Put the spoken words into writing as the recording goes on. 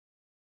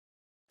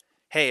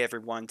Hey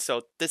everyone,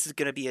 so this is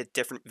going to be a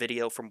different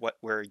video from what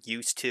we're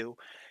used to,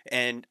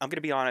 and I'm going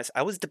to be honest,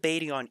 I was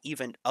debating on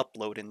even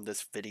uploading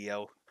this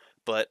video,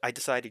 but I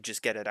decided to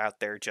just get it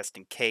out there just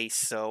in case,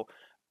 so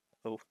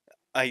oh,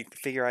 I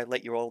figure I'd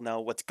let you all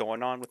know what's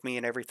going on with me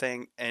and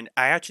everything, and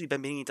I actually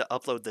been meaning to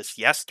upload this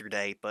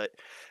yesterday, but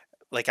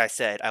like I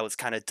said, I was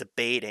kind of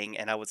debating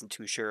and I wasn't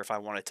too sure if I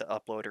wanted to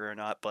upload it or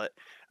not, but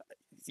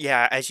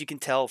yeah, as you can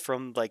tell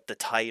from like the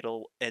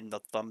title and the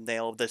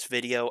thumbnail of this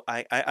video,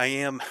 I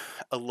am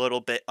a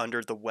little bit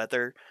under the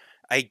weather.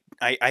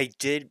 I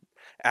did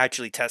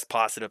actually test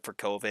positive for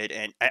COVID,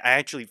 and I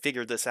actually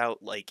figured this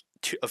out like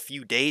a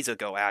few days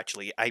ago.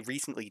 Actually, I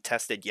recently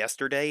tested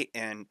yesterday,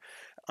 and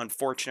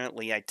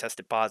unfortunately, I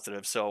tested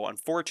positive. So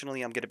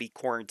unfortunately, I'm going to be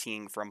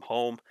quarantining from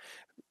home.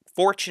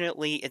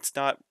 Fortunately, it's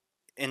not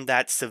in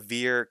that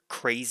severe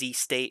crazy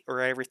state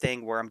or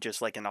everything where I'm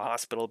just like in a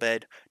hospital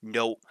bed.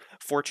 No,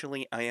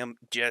 fortunately, I am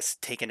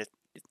just taking it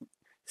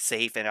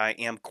safe and I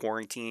am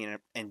quarantining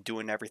and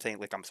doing everything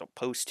like I'm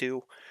supposed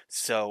to.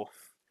 So,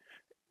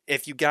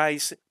 if you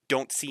guys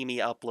don't see me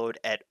upload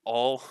at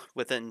all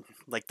within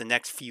like the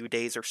next few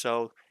days or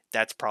so,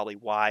 that's probably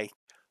why.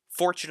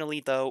 Fortunately,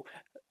 though,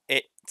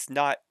 it's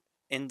not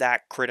in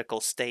that critical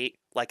state.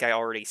 Like I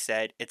already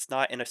said, it's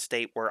not in a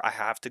state where I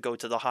have to go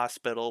to the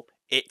hospital.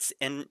 It's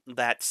in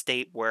that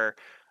state where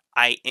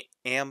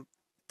am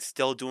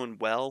still doing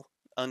well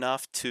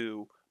enough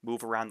to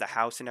move around the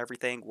house and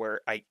everything,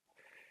 where I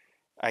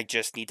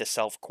just need to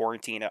self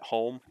quarantine at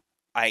home.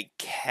 I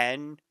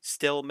can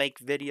still make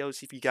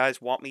videos if you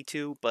guys want me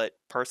to, but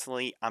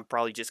personally, I'm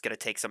probably just going to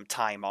take some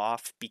time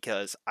off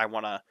because I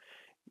want to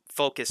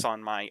focus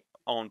on my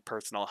own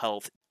personal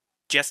health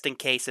just in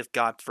case, if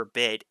God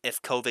forbid,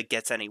 if COVID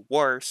gets any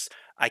worse,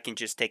 I can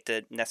just take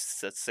the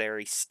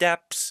necessary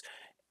steps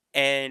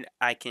and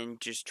I can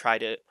just try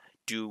to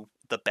do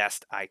the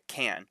best I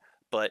can.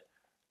 But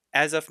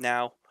as of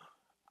now,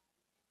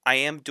 I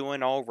am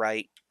doing all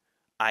right.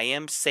 I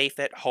am safe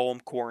at home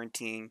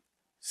quarantine.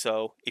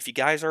 So if you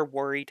guys are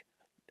worried,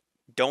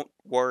 don't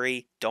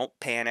worry, don't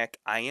panic.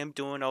 I am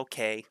doing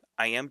okay.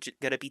 I am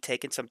going to be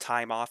taking some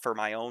time off for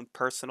my own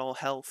personal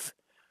health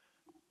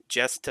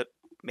just to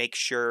make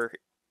sure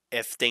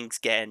if things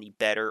get any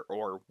better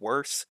or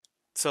worse.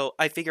 So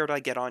I figured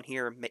I'd get on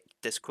here and make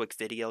this quick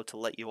video to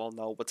let you all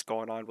know what's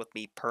going on with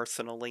me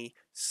personally.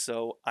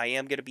 So I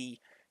am going to be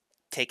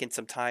taking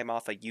some time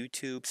off of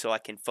YouTube so I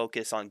can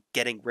focus on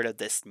getting rid of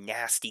this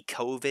nasty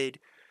COVID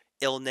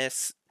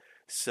illness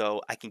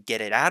so I can get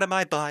it out of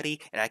my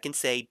body and I can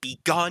say, "Be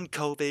gone,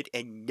 COVID,"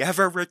 and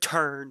never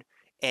return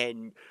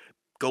and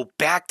go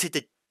back to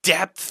the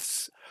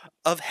depths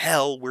of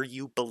hell where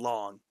you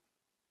belong.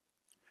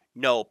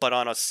 No, but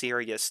on a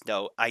serious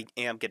note, I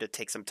am going to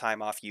take some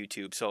time off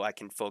YouTube so I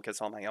can focus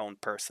on my own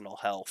personal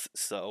health.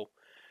 So,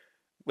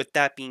 with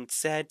that being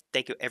said,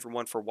 thank you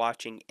everyone for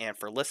watching and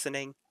for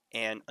listening.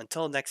 And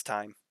until next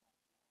time,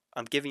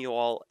 I'm giving you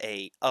all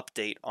a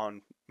update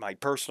on my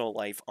personal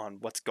life on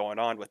what's going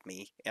on with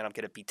me, and I'm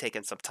going to be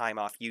taking some time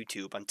off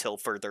YouTube until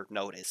further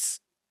notice.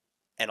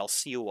 And I'll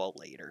see you all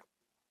later.